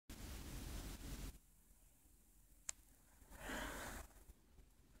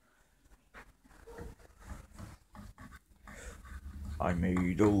I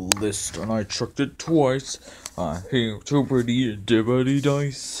made a list and I checked it twice. I hate to pretty dibbity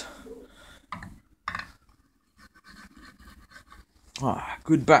dice.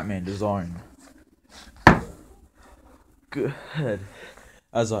 Good Batman design. Good.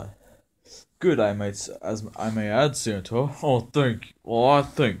 Good, as I may add, Santa. Oh, thank you. Well, I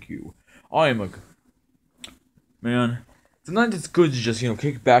thank you. I am a man. Sometimes it's good to just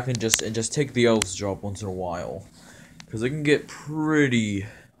kick back and just take the elves' job once in a while, because it can get pretty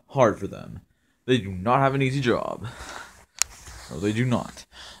hard for them. They do not have an easy job. No, they do not.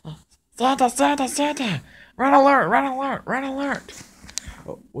 Santa, Santa, Santa! Red alert! Red alert! Red alert!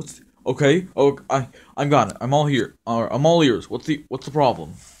 Oh, okay? Oh, I'm got it. I'm all here. I'm all ears. What's the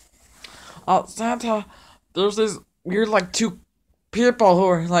problem? Santa, there's this weird two people who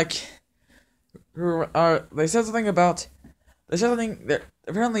are they said something about. They said something that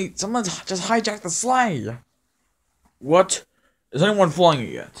apparently someone's just hijacked the sleigh. What? Is anyone flying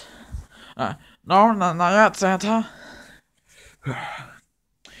it yet? No, not yet, Santa.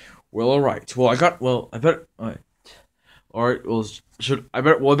 Well, alright. Well, I better. Alright, well, I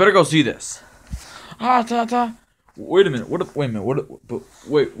better go see this. Santa. Wait a minute. What about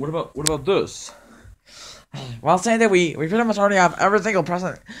this? Well, Santa, we pretty much already have every single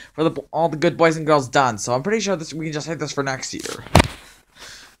present for all the good boys and girls done, so I'm pretty sure we can just save this for next year.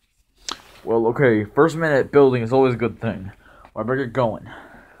 Well, okay. First minute building is always a good thing. Well, I better get going.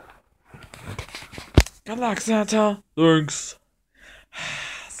 Good luck, Santa. Thanks.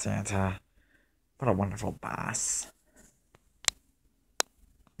 Santa, what a wonderful boss.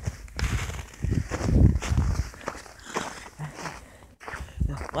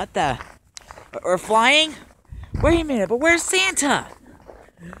 What the? We're flying? Wait a minute, but where's Santa?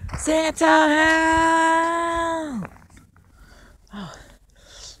 Santa, help! Oh.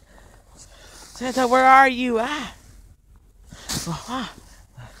 Santa, where are you?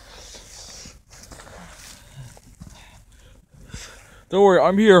 Don't worry,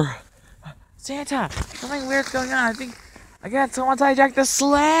 I'm here. Santa, something weird's going on. I got someone's hijacked the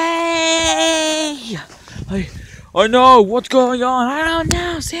sleigh! I know, what's going on? I don't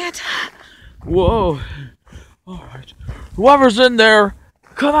know, Santa! Whoa. Alright. Whoever's in there,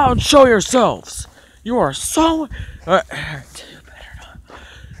 come out and show yourselves. You are so... If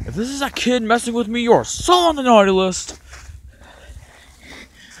this is a kid messing with me, you are so on the naughty list.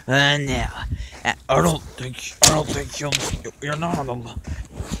 No. I don't think you're not on the...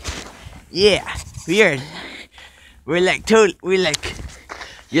 Yeah, weird. You're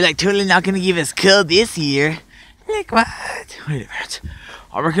totally not gonna give us cold this year. Like what? Wait a minute.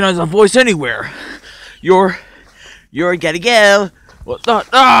 I recognize that voice anywhere. You're gotta go. What's that?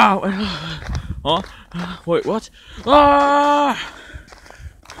 Huh? Wait, what?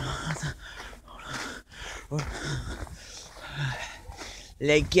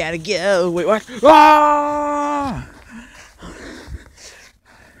 Gotta go. Wait, what?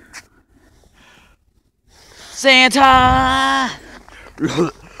 Santa!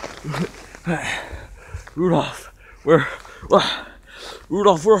 Rudolph,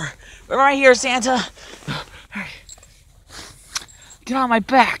 Rudolph, we're right here, Santa. Get on my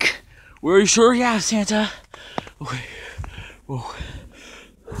back. Were you sure? Yeah, Santa. Okay. Whoa.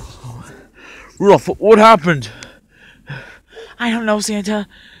 Rudolph, what happened? I don't know, Santa.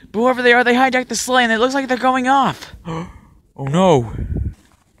 But whoever they are, they hijacked the sleigh, and it looks like they're going off. Oh no.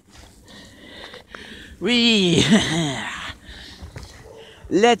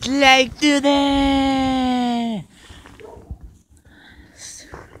 Let's do that.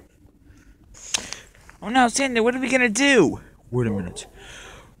 Oh no, Santa, what are we gonna do? Wait a minute.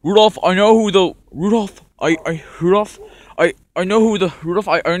 Rudolph, I know who the... Rudolph, I know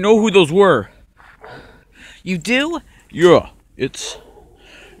who those were. You do? Yeah, it's...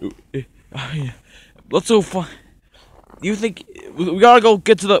 Let's go find... You think... We gotta go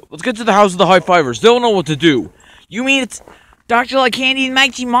let's get to the house of the High Fivers. They'll know what to do. You mean it's Dr. Like Candy and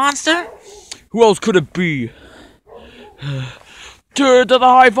Mighty Monster? Who else could it be? To the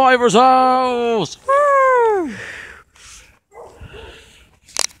High Fivers house!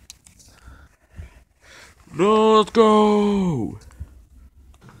 Let's go!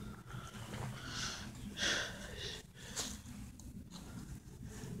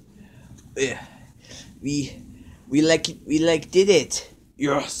 Yeah. We did it.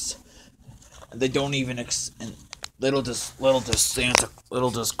 Yes. And they don't even and little does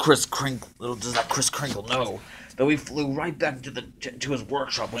Kris Kringle know that we flew right back to his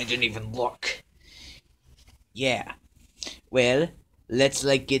workshop when he didn't even look. Yeah. Well, let's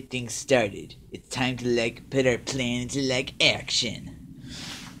get things started. It's time to put our plan into action.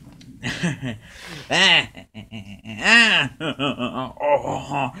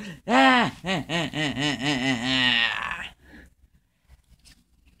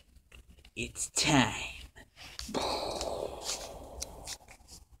 It's time.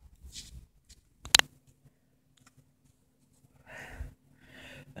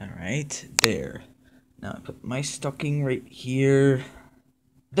 Alright, there. Now I put my stocking right here.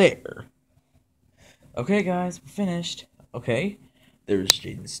 There. Okay, guys, we're finished. Okay, there's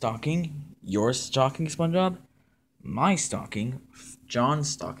Jaden's stocking, your stocking, SpongeBob, my stocking, John's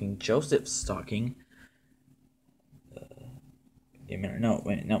stocking, Joseph's stocking. Wait a minute, no,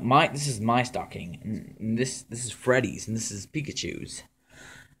 wait, no, this is my stocking, and this is Freddy's, and this is Pikachu's.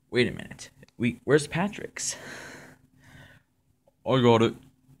 Wait a minute, where's Patrick's? I got it.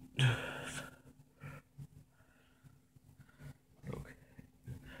 Okay,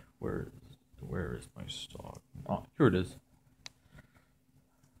 where is my stock? Oh, here it is.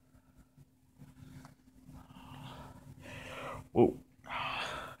 Whoa.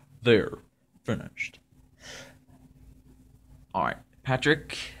 There. Finished. Alright,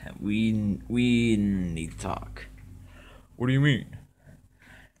 Patrick, we need to talk. What do you mean?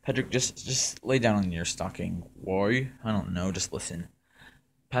 Patrick, just lay down on your stocking. Why? I don't know, just listen.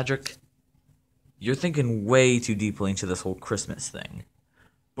 Patrick, you're thinking way too deeply into this whole Christmas thing.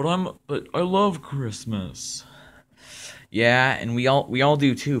 But I love Christmas. Yeah, and we all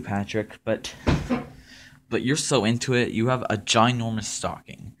do too, Patrick, but you're so into it, you have a ginormous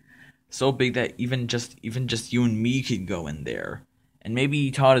stocking. So big that even just you and me could go in there. And maybe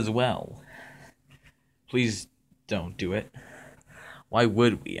Todd as well. Please don't do it. Why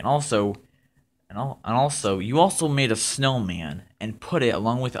would we? And also, you also made a snowman and put it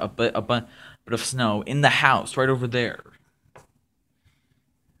along with a bit of snow in the house right over there.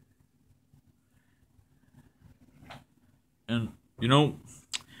 And you know,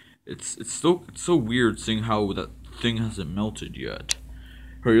 it's so weird seeing how that thing hasn't melted yet.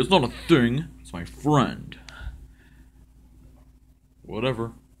 Hey, it's not a thing. It's my friend.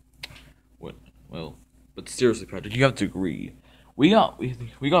 Whatever. What? Well, but seriously, Patrick, you have to agree. We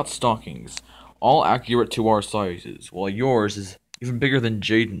got stockings, all accurate to our sizes, while yours is even bigger than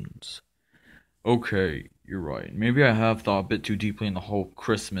Jaden's. Okay, you're right. Maybe I have thought a bit too deeply in the whole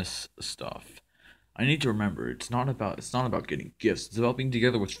Christmas stuff. I need to remember, it's not about getting gifts. It's about being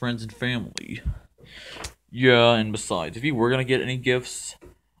together with friends and family. Yeah, and besides, if you were gonna get any gifts,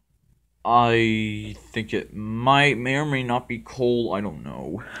 I think it may or may not be coal. I don't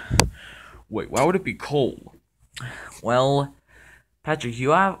know. Wait, why would it be coal? Well, Patrick,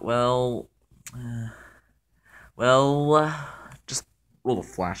 you have just roll the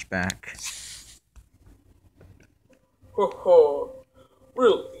flashback.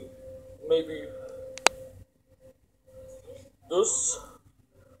 Really? Maybe this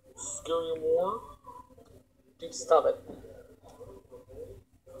scare you more? Dude, stop it.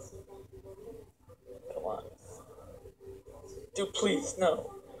 Come on. Dude, please,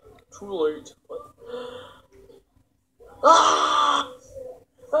 no. Too late. What? Ah!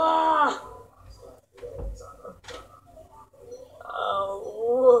 Ah! Ow.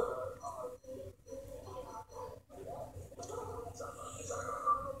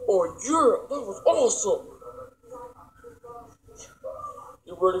 Oh, yeah, that was awesome.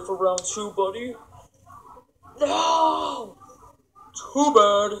 You ready for round 2, buddy? No! Too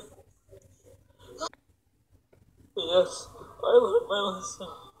bad. Yes, I learned my lesson.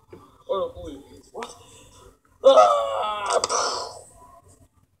 I don't believe you. What? Ah!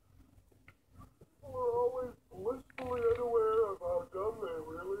 We're always blissfully unaware of how dumb they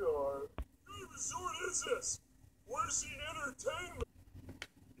really are. What kind of resort is this? Where's the entertainment?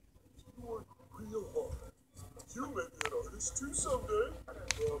 You work real hard. You'll make an artist too someday.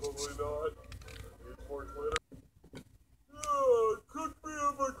 Probably not. It's more glitter. Yeah, cook me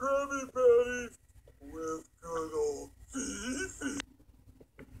up a Krabby Patty with good old Fifi.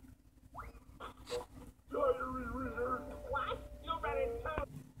 Diary reader. What? You're ready to...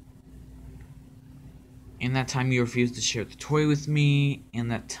 And that time you refused to share the toy with me, and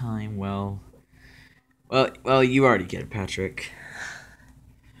that time, well, you already get it, Patrick.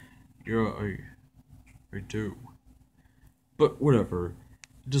 I do. But whatever.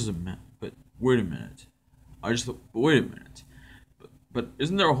 It doesn't matter. But wait a minute. Wait a minute. But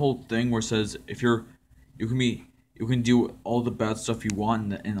isn't there a whole thing where it says if you can do all the bad stuff you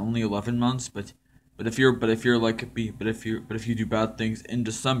want in only 11 months, but if you do bad things in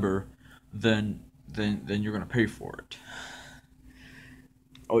December, then you're gonna pay for it.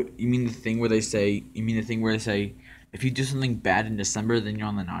 Oh, you mean the thing where they say if you do something bad in December, then you're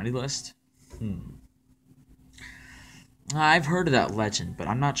on the naughty list? I've heard of that legend, but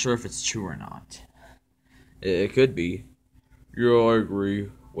I'm not sure if it's true or not. It could be. Yeah, I agree.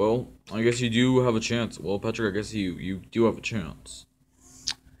 Well, I guess you do have a chance. Well, Patrick, I guess you do have a chance.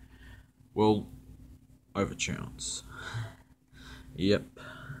 Well, I have a chance. Yep.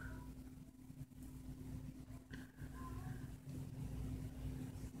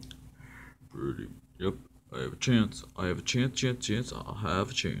 Pretty. Yep. I have a chance. I have a chance. I'll have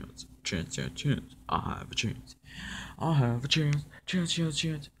a chance. Chance. I have a chance. I have a chance. Chance.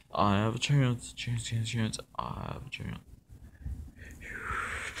 I have a chance. Chance. I have a chance.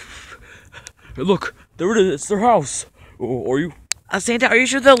 Hey, look, there it is. It's their house. Are you? Santa, are you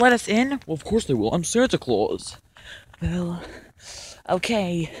sure they'll let us in? Well, of course they will. I'm Santa Claus. Well,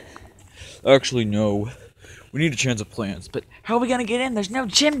 okay. Actually, no. We need a chance of plans, but How are we gonna get in? There's no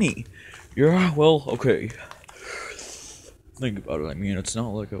chimney. yeah, well, okay. Think about it. I mean, it's not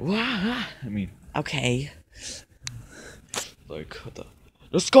like a. I mean, Okay. like what the?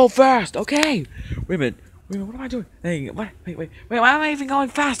 Let's go fast. Okay. Wait a minute. What am I doing? Hey, what? Wait. Why am I even going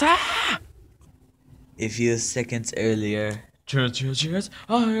fast? Ah! A few seconds earlier. Chance. I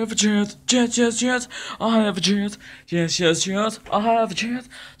have a chance. Chance. I have a chance. Chance. I have a chance.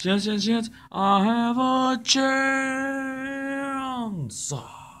 Chance. I have a chance.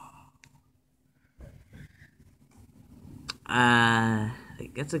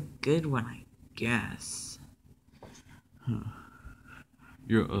 That's a good one, I guess.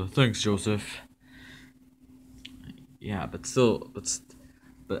 Yeah. Thanks, Joseph. Yeah,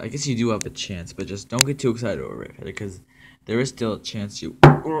 but I guess you do have a chance. But just don't get too excited over it, because there is still a chance you.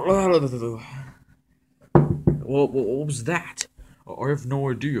 What was that? I have no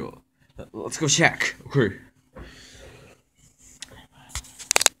idea. Let's go check. Okay.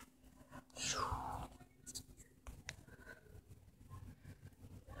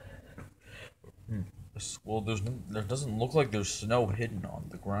 Well, there doesn't look like there's snow hidden on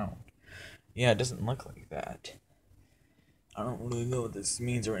the ground. Yeah, it doesn't look like that. I don't really know what this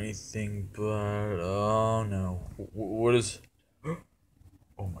means or anything, but oh no, what is?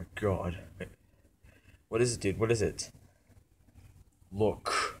 Oh my god, what is it, dude? What is it?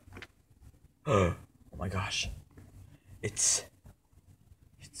 Look. Oh my gosh, it's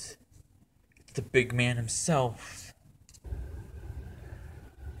the big man himself.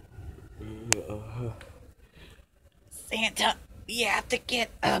 Santa, you have to get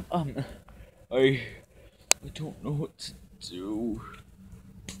up. I don't know what to do.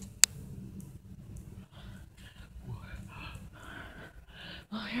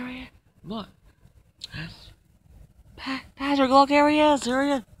 Oh, here he is. Look. Patrick, look, here he is.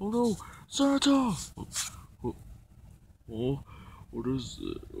 Oh no, Santa! Oh, what is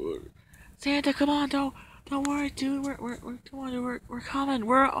it? What? Santa, come on, don't worry, dude. Come on, dude. We're coming.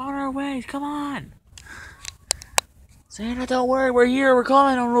 We're on our way. Come on. Santa, don't worry. We're here. We're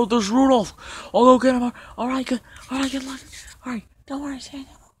coming. Oh no, there's Rudolph. I'll go get him. All right, good. All right, good luck. All right, don't worry, Santa.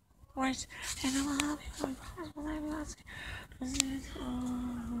 Don't worry, Santa. We'll help you. I promise we'll help you.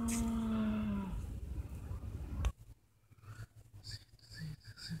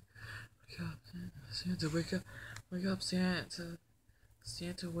 Santa, wake up. Wake up, Santa.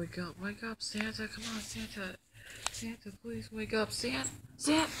 Santa, wake up. Wake up, Santa. Come on, Santa. Santa, please wake up. Santa.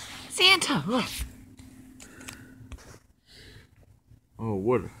 Santa. Ugh. Oh,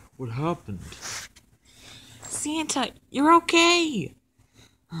 what happened? Santa, you're okay.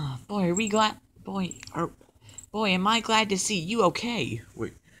 Oh, boy, are we glad? Boy, am I glad to see you okay.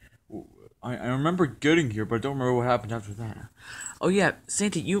 Wait, I remember getting here, but I don't remember what happened after that. Oh yeah,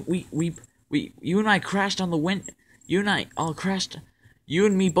 Santa, you and I crashed on the You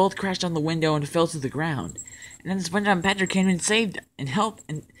and me both crashed on the window and fell to the ground. And then SpongeBob and Patrick came and saved and helped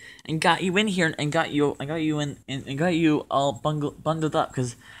and got you in here and got you all bundled up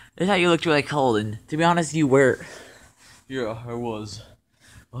because they thought you looked really cold, and to be honest, you were. Yeah, I was.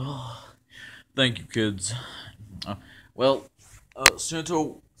 Oh, thank you, kids. Well,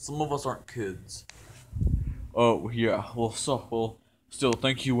 Santa, some of us aren't kids. Oh yeah. Well, still,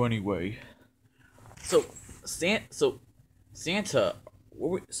 thank you anyway. So Santa, Santa,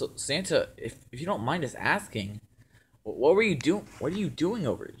 if you don't mind us asking, what were you doing? What are you doing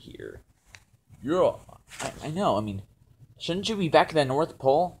over here? I know. I mean, shouldn't you be back at the North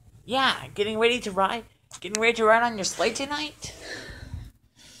Pole? Yeah, getting ready to ride on your sleigh tonight.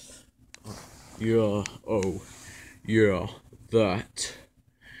 Yeah. Oh, yeah. That.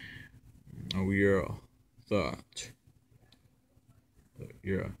 Oh yeah. That.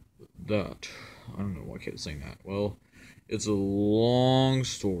 Yeah. That. I don't know why I kept saying that. Well, it's a long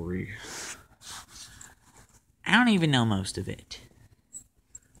story. I don't even know most of it.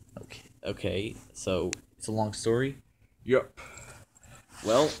 Okay, so it's a long story? Yep.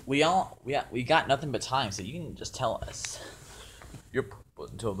 Well, we got nothing but time, so you can just tell us. Yep.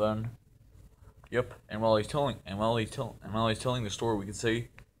 But until then. Yep. And while he's telling the story, we can say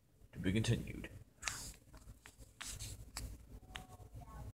to be continued.